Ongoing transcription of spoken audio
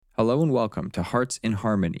Hello and welcome to Hearts in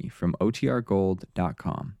Harmony from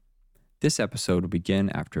OTRGold.com. This episode will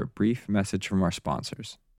begin after a brief message from our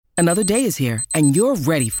sponsors. Another day is here, and you're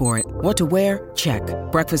ready for it. What to wear? Check.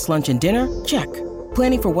 Breakfast, lunch, and dinner? Check.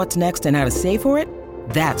 Planning for what's next and how to save for it?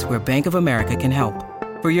 That's where Bank of America can help.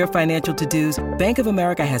 For your financial to-dos, Bank of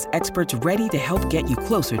America has experts ready to help get you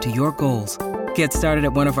closer to your goals. Get started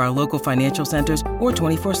at one of our local financial centers or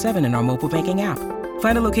 24/7 in our mobile banking app.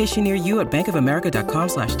 Find a location near you at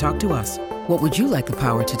bankofamerica.com/talktous. What would you like the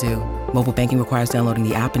power to do? Mobile banking requires downloading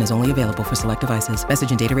the app and is only available for select devices. Message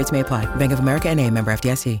and data rates may apply. Bank of America N.A., member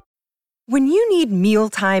FDIC. When you need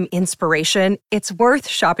mealtime inspiration, it's worth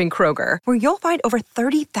shopping Kroger, where you'll find over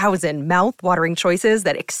 30,000 mouth-watering choices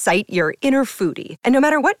that excite your inner foodie. And no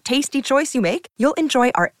matter what tasty choice you make, you'll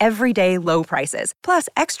enjoy our everyday low prices, plus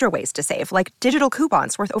extra ways to save, like digital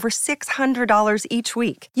coupons worth over $600 each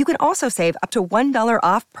week. You can also save up to $1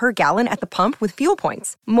 off per gallon at the pump with fuel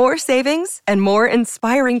points. More savings and more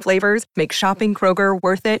inspiring flavors make shopping Kroger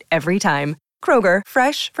worth it every time. Kroger,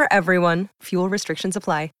 fresh for everyone. Fuel restrictions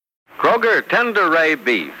apply. Kroger Tender Ray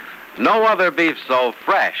Beef. No other beef so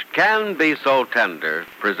fresh can be so tender.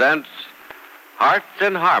 Presents Hearts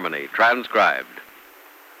in Harmony, transcribed.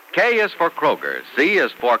 K is for Kroger. C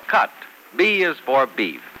is for cut. B is for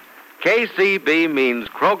beef. KCB means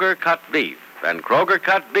Kroger cut beef. And Kroger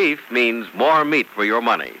cut beef means more meat for your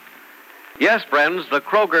money. Yes, friends, the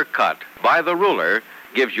Kroger cut by the ruler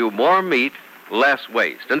gives you more meat, less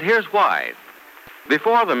waste. And here's why.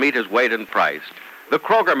 Before the meat is weighed and priced, the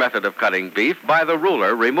Kroger method of cutting beef by the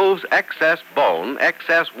ruler removes excess bone,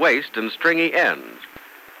 excess waste, and stringy ends.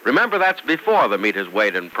 Remember, that's before the meat is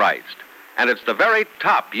weighed and priced. And it's the very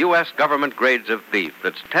top U.S. government grades of beef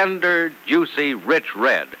that's tender, juicy, rich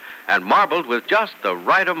red, and marbled with just the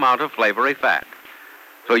right amount of flavory fat.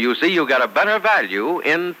 So you see, you get a better value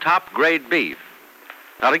in top-grade beef.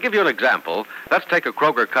 Now, to give you an example, let's take a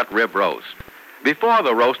Kroger cut rib roast. Before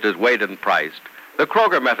the roast is weighed and priced, the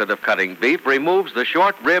Kroger method of cutting beef removes the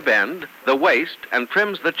short rib end, the waist, and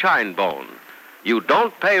trims the chine bone. You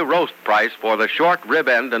don't pay roast price for the short rib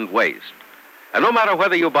end and waist. And no matter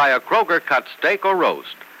whether you buy a Kroger cut steak or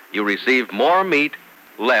roast, you receive more meat,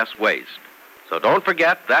 less waste. So don't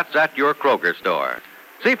forget, that's at your Kroger store.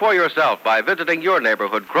 See for yourself by visiting your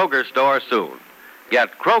neighborhood Kroger store soon.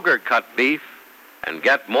 Get Kroger cut beef and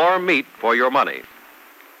get more meat for your money.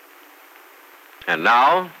 And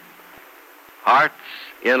now, Hearts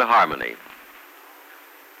in Harmony.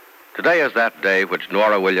 Today is that day which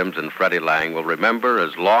Nora Williams and Freddie Lang will remember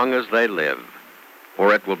as long as they live,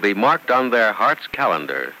 for it will be marked on their heart's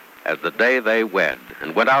calendar as the day they wed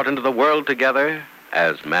and went out into the world together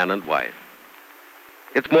as man and wife.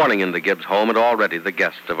 It's morning in the Gibbs home, and already the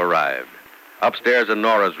guests have arrived. Upstairs in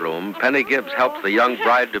Nora's room, Penny Gibbs helps the young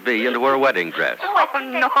bride-to-be into her wedding dress. Oh,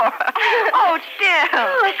 Nora. Oh, still.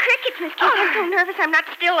 Oh, crickets, Miss Gibbs. I'm so nervous I'm not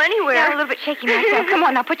still anywhere. Yeah, a little bit shaky myself. Come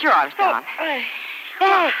on, now, put your arms down.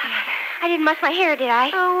 I didn't muss my hair, did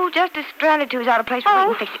I? Oh, just a strand or two is out of place. But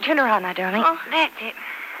we can fix it. Turn around now, darling. Oh, that's it.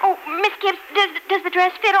 Oh, Miss Gibbs, does the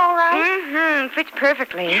dress fit all right? Mm-hmm. Fits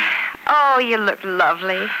perfectly. Oh, you look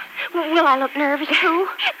lovely. Will I look nervous, too?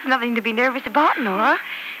 There's nothing to be nervous about, Nora.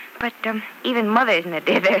 But even Mother isn't a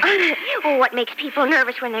dither. Oh, what makes people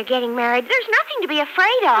nervous when they're getting married? There's nothing to be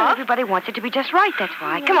afraid of. Well, everybody wants it to be just right, that's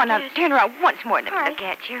why. Come on now, turn around once more and let me look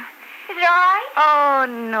at you. Is it all right? Oh,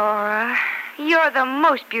 Nora, you're the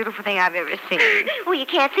most beautiful thing I've ever seen. Well, you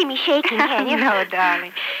can't see me shaking, can you? No,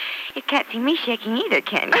 darling. You can't see me shaking either,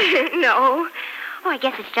 can you? No. Oh, I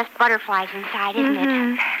guess it's just butterflies inside, isn't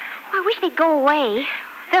it? Oh, I wish they'd go away.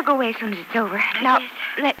 They'll go away as soon as it's over. Now,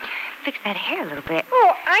 let's fix that hair a little bit.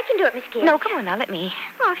 Oh, I can do it, Miss Gibbs. No, come on now, let me.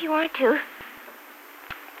 Oh, if you want to.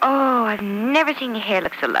 Oh, I've never seen your hair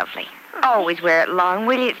look so lovely. Always wear it long,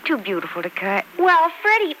 will you? It's too beautiful to cut. Well,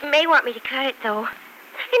 Freddie may want me to cut it, though.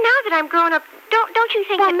 And now that I'm grown up, don't you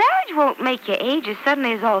think Well, marriage won't make you age as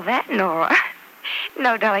suddenly as all that, Nora.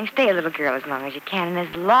 No, darling, stay a little girl as long as you can, and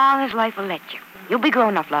as long as life will let you. You'll be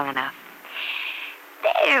grown up long enough.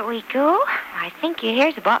 There we go. I think your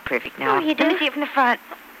hair's about perfect now. Oh, you do? Let me see it from the front.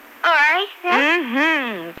 All right.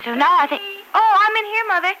 Mm-hmm. So now I think... Oh, I'm in here,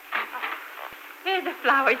 Mother. Here's the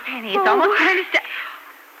flowers, Penny. It's almost time to...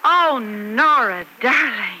 Oh, Nora,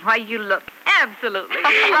 darling. Why, you look absolutely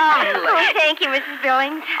lovely. Oh, thank you, Mrs.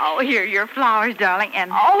 Billings. Oh, here are your flowers, darling,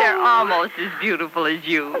 and they're almost as beautiful as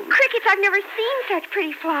you. Oh, crickets, I've never seen such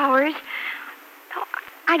pretty flowers. Oh,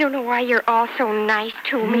 I don't know why you're all so nice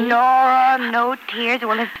to me. Nora, no tears.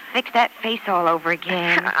 We'll have to fix that face all over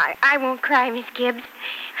again. I won't cry, Miss Gibbs.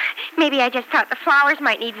 Maybe I just thought the flowers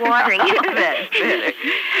might need watering. That's better.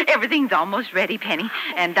 Everything's almost ready, Penny.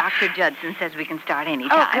 And Dr. Judson says we can start any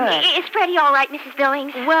time. good. Is Freddie all right, Mrs.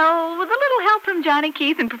 Billings? Well, with a little help from Johnny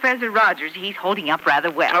Keith and Professor Rogers, he's holding up rather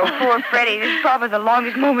well. Oh, poor Freddie. This is probably the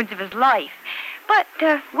longest moments of his life. But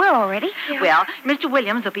we're all ready. Yeah. Well, Mr.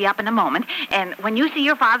 Williams will be up in a moment. And when you see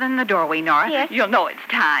your father in the doorway, Nora, Yes. you'll know it's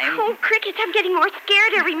time. Oh, crickets, I'm getting more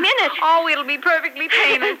scared every minute. Oh, it'll be perfectly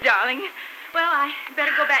painless, darling. Well, I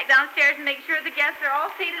better go back downstairs and make sure the guests are all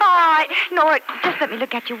seated. All right, Nora, just let me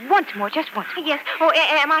look at you once more, just once more. Yes. Oh,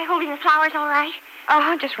 am I holding the flowers all right?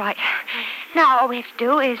 Just right. Now, all we have to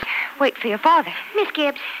do is wait for your father. Miss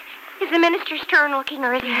Gibbs, is the minister's turn looking,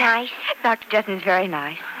 or is he nice? Dr. Judson's very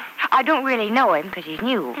nice. I don't really know him because he's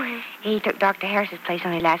new. He took Dr. Harris's place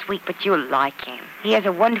only last week, but you'll like him. He has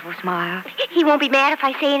a wonderful smile. He won't be mad if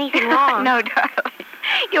I say anything wrong. No, darling.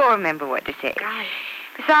 You'll remember what to say. Right.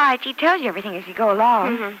 Besides, he tells you everything as you go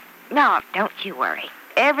along. Mm-hmm. No, don't you worry.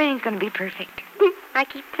 Everything's going to be perfect. I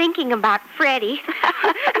keep thinking about Freddie.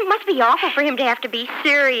 It must be awful for him to have to be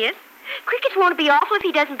serious. Crickets won't be awful if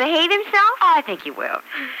he doesn't behave himself. I think he will.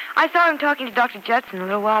 I saw him talking to Dr. Judson a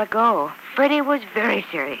little while ago. Freddie was very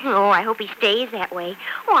serious. Oh, I hope he stays that way.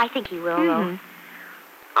 Oh, I think he will, though.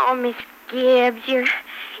 Oh, Miss Gibbs, you're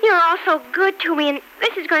all so good to me, and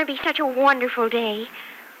this is going to be such a wonderful day.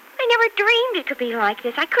 I never dreamed it could be like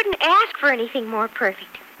this. I couldn't ask for anything more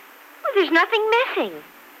perfect. Well, there's nothing missing.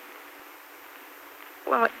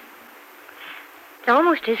 Well, it's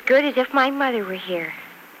almost as good as if my mother were here.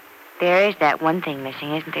 There is that one thing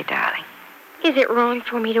missing, isn't there, darling? Is it wrong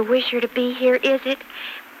for me to wish her to be here, is it?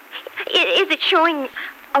 Is it showing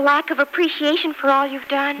a lack of appreciation for all you've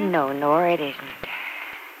done? No, Nora, it isn't.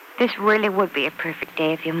 This really would be a perfect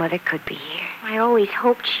day if your mother could be here. I always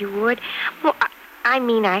hoped she would. Well,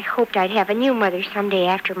 I hoped I'd have a new mother someday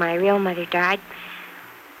after my real mother died.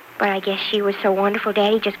 But I guess she was so wonderful,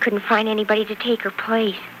 Daddy just couldn't find anybody to take her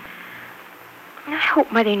place. And I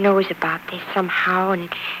hope Mother knows about this somehow and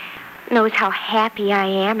knows how happy I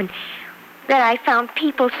am and that I found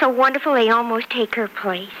people so wonderful they almost take her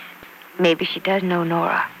place. Maybe she does know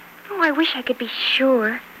Nora. Oh, I wish I could be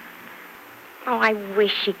sure. Oh, I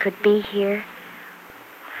wish she could be here.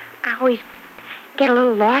 I always get a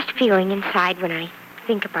little lost feeling inside when I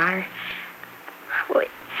think about her. Well,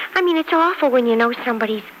 I mean, it's awful when you know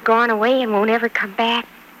somebody's gone away and won't ever come back.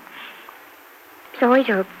 There's always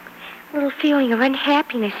a little feeling of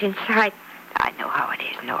unhappiness inside. I know how it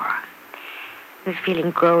is, Nora. The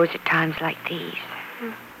feeling grows at times like these.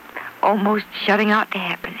 Almost shutting out the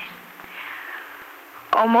happiness.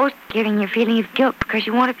 Almost giving you a feeling of guilt because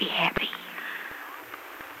you want to be happy.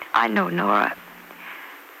 I know, Nora.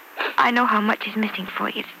 I know how much is missing for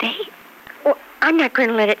you today. Well, I'm not going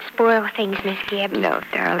to let it spoil things, Miss Gibbs. No,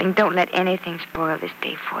 darling, don't let anything spoil this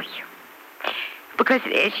day for you. Because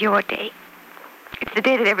it is your day. It's the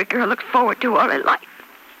day that every girl looks forward to all her life.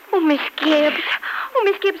 Oh, Miss Gibbs.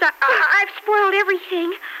 I've spoiled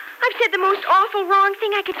everything. I've said the most awful wrong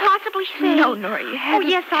thing I could possibly say. No, Nora, you haven't. Oh,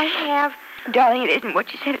 yes, I have. Darling, it isn't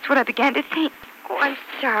what you said. It's what I began to think. Oh, I'm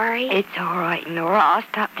sorry. It's all right, Nora. I'll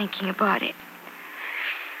stop thinking about it.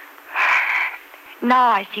 Now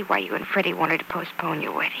I see why you and Freddie wanted to postpone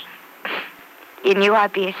your wedding. You knew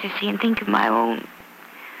I'd be a sissy and think of my own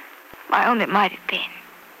that might have been.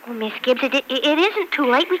 Oh, Miss Gibbs, it isn't too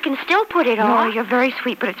late. We can still put it Nora, off. you're very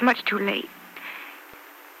sweet, but it's much too late.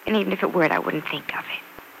 And even if it were, I wouldn't think of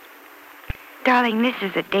it. Darling, this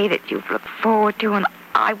is a day that you've looked forward to, and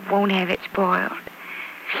I won't have it spoiled.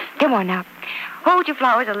 Come on now. Hold your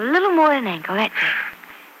flowers a little more than an ankle. That's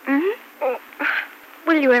it. Mm-hmm. Oh,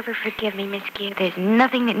 will you ever forgive me, Miss Gibbs? There's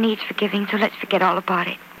nothing that needs forgiving, so let's forget all about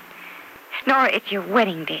it. Nora, it's your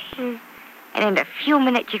wedding day. And in a few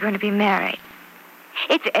minutes, you're going to be married.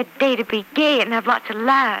 It's a day to be gay and have lots of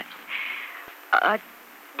laughs. A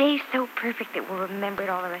day so perfect that we'll remember it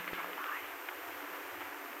all the rest of our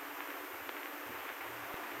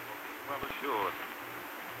lives. Well assured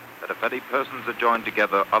that if any persons are joined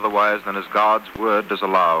together otherwise than as God's word does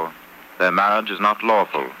allow, their marriage is not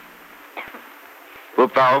lawful.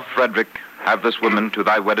 Wilt thou, Frederick, have this woman to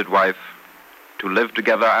thy wedded wife, to live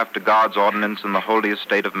together after God's ordinance in the holy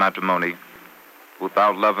estate of matrimony? Wilt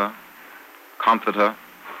thou love her, comfort her,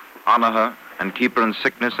 honor her, and keep her in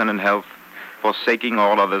sickness and in health, forsaking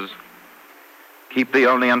all others? Keep thee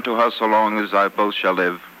only unto her so long as I both shall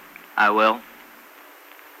live. I will.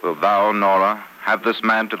 Wilt thou, Nora, have this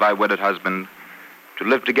man to thy wedded husband, to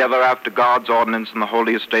live together after God's ordinance in the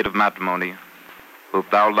holy estate of matrimony? Wilt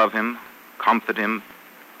thou love him, comfort him,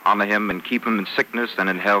 honor him, and keep him in sickness and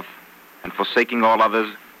in health, and forsaking all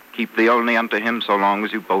others, keep thee only unto him so long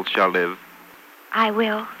as you both shall live? I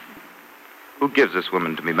will. Who gives this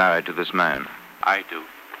woman to be married to this man? I do.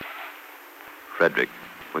 Frederick,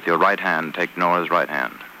 with your right hand, take Nora's right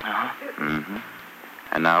hand. Uh-huh. Mm-hmm.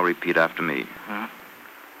 And now repeat after me. Uh-huh.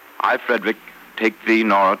 I, Frederick, take thee,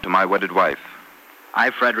 Nora, to my wedded wife.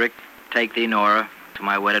 I, Frederick, take thee, Nora, to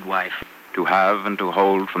my wedded wife. To have and to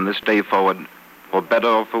hold from this day forward, for better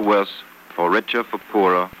or for worse, for richer, for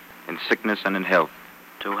poorer, in sickness and in health.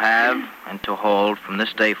 To have and to hold from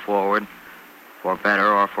this day forward, for better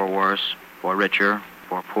or for worse, for richer,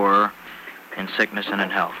 for poorer, in sickness and in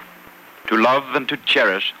health. To love and to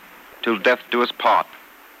cherish, till death do us part,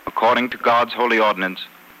 according to God's holy ordinance,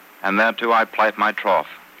 and thereto I plight my troth.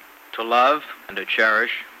 To love and to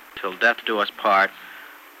cherish, till death do us part,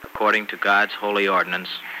 according to God's holy ordinance,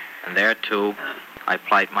 and thereto I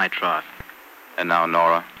plight my troth. And now,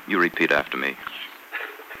 Nora, you repeat after me.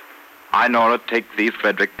 I, Nora, take thee,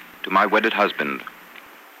 Frederick, to my wedded husband.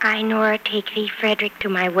 I, Nora, take thee, Frederick, to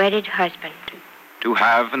my wedded husband. To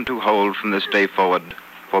have and to hold from this day forward,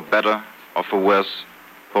 for better or for worse,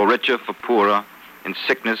 for richer, for poorer, in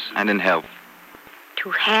sickness and in health.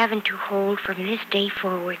 To have and to hold from this day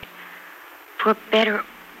forward, for better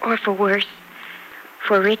or for worse,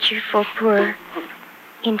 for richer, for poorer,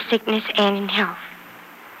 in sickness and in health.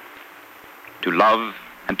 To love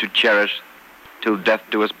and to cherish, till death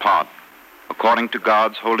do us part, according to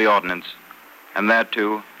God's holy ordinance, and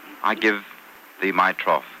thereto I give thee my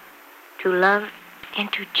troth. To love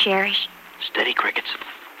and to cherish, Steady, crickets.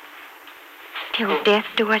 till death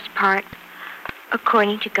do us part,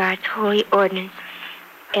 according to God's holy ordinance,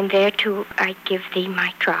 and thereto I give thee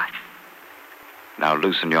my troth. Now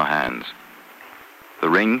loosen your hands. The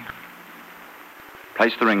ring.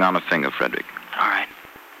 Place the ring on a finger, Frederick. All right.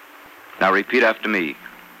 Now repeat after me.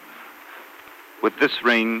 With this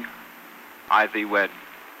ring, I thee wed.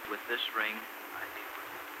 With this ring, I thee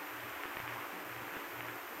wed.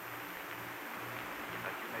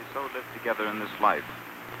 That you may so live together in this life,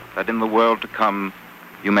 that in the world to come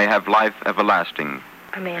you may have life everlasting.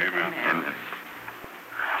 Amen. Amen.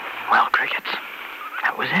 Well, crickets,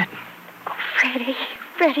 that was it. Oh, Freddie,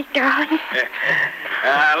 darling.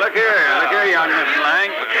 Look here, young Miss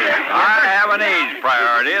Lang. I have an age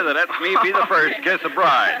priority that lets me be the first to kiss a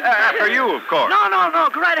bride. After you, of course. No.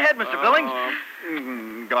 Go right ahead, Mr.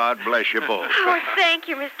 Billings. God bless you both. Oh, thank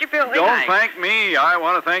you, Mr. Billings. Don't thank me. I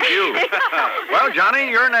want to thank you. Well,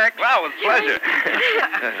 Johnny, you're next. Well, with pleasure.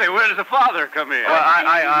 Say, where does the father come in? Well,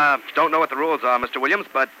 I don't know what the rules are, Mr. Williams,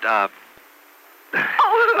 but,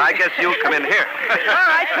 I guess you'll come in here. All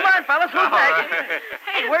right, come on, fellas. Who's next?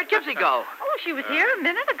 Hey, where'd Gypsy go? Oh, she was here a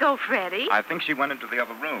minute ago, Freddie. I think she went into the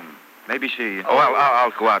other room. Maybe she... Oh,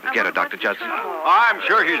 I'll go out and get her, Dr. Judson. I'm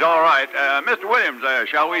sure he's all right. Mr. Williams,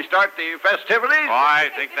 shall we start the festivities? Oh, I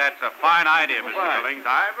think that's a fine idea, Mr. Billings.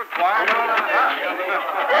 I've acquired...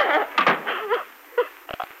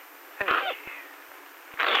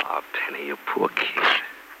 Oh, Penny, you poor kid.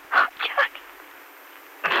 Oh, Johnny.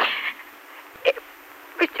 It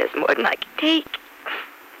was just more than I could take.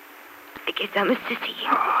 I guess I'm a sissy.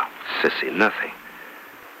 Oh, sissy, nothing.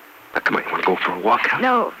 Now, come on, you want to go for a walk? Huh?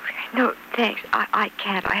 No, thanks. I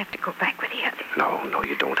can't. I have to go back with the others. No,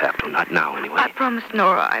 you don't have to. Not now, anyway. I promised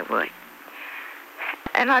Nora I would.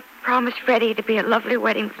 And I promised Freddie to be a lovely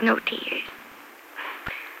wedding with no tears.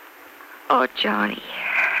 Oh, Johnny.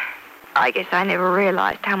 I guess I never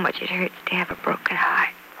realized how much it hurts to have a broken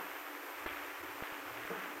heart.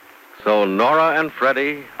 So Nora and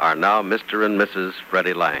Freddie are now Mr. and Mrs.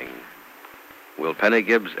 Freddie Lang. Will Penny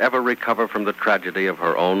Gibbs ever recover from the tragedy of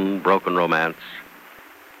her own broken romance?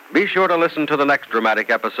 Be sure to listen to the next dramatic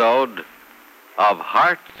episode of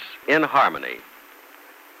Hearts in Harmony.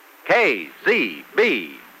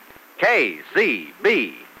 KCB.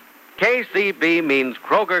 KCB. KCB means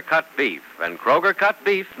Kroger cut beef, and Kroger cut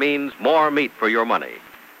beef means more meat for your money.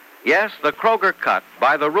 Yes, the Kroger cut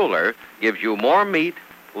by the ruler gives you more meat,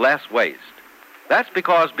 less waste. That's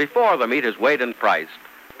because before the meat is weighed and priced,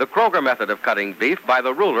 the Kroger method of cutting beef by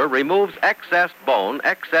the ruler removes excess bone,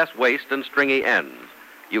 excess waste, and stringy ends.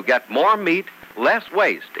 You get more meat, less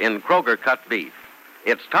waste in Kroger cut beef.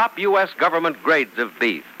 It's top U.S. government grades of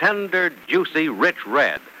beef, tender, juicy, rich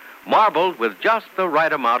red, marbled with just the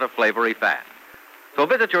right amount of flavory fat. So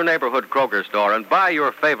visit your neighborhood Kroger store and buy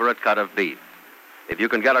your favorite cut of beef. If you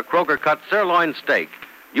can get a Kroger cut sirloin steak,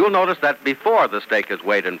 you'll notice that before the steak is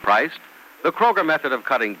weighed and priced, the Kroger method of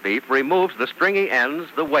cutting beef removes the stringy ends,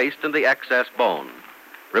 the waste, and the excess bone.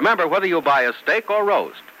 Remember, whether you buy a steak or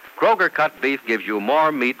roast, Kroger cut beef gives you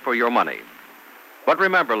more meat for your money. But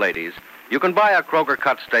remember, ladies, you can buy a Kroger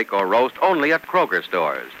cut steak or roast only at Kroger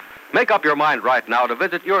stores. Make up your mind right now to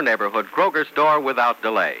visit your neighborhood Kroger store without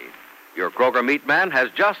delay. Your Kroger meat man has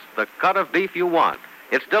just the cut of beef you want.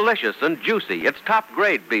 It's delicious and juicy. It's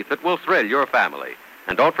top-grade beef that will thrill your family.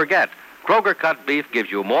 And don't forget, Kroger cut beef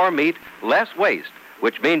gives you more meat, less waste,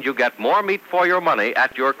 which means you get more meat for your money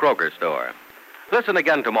at your Kroger store. Listen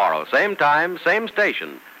again tomorrow, same time, same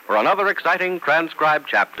station, for another exciting transcribed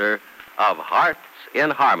chapter of Hearts in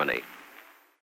Harmony.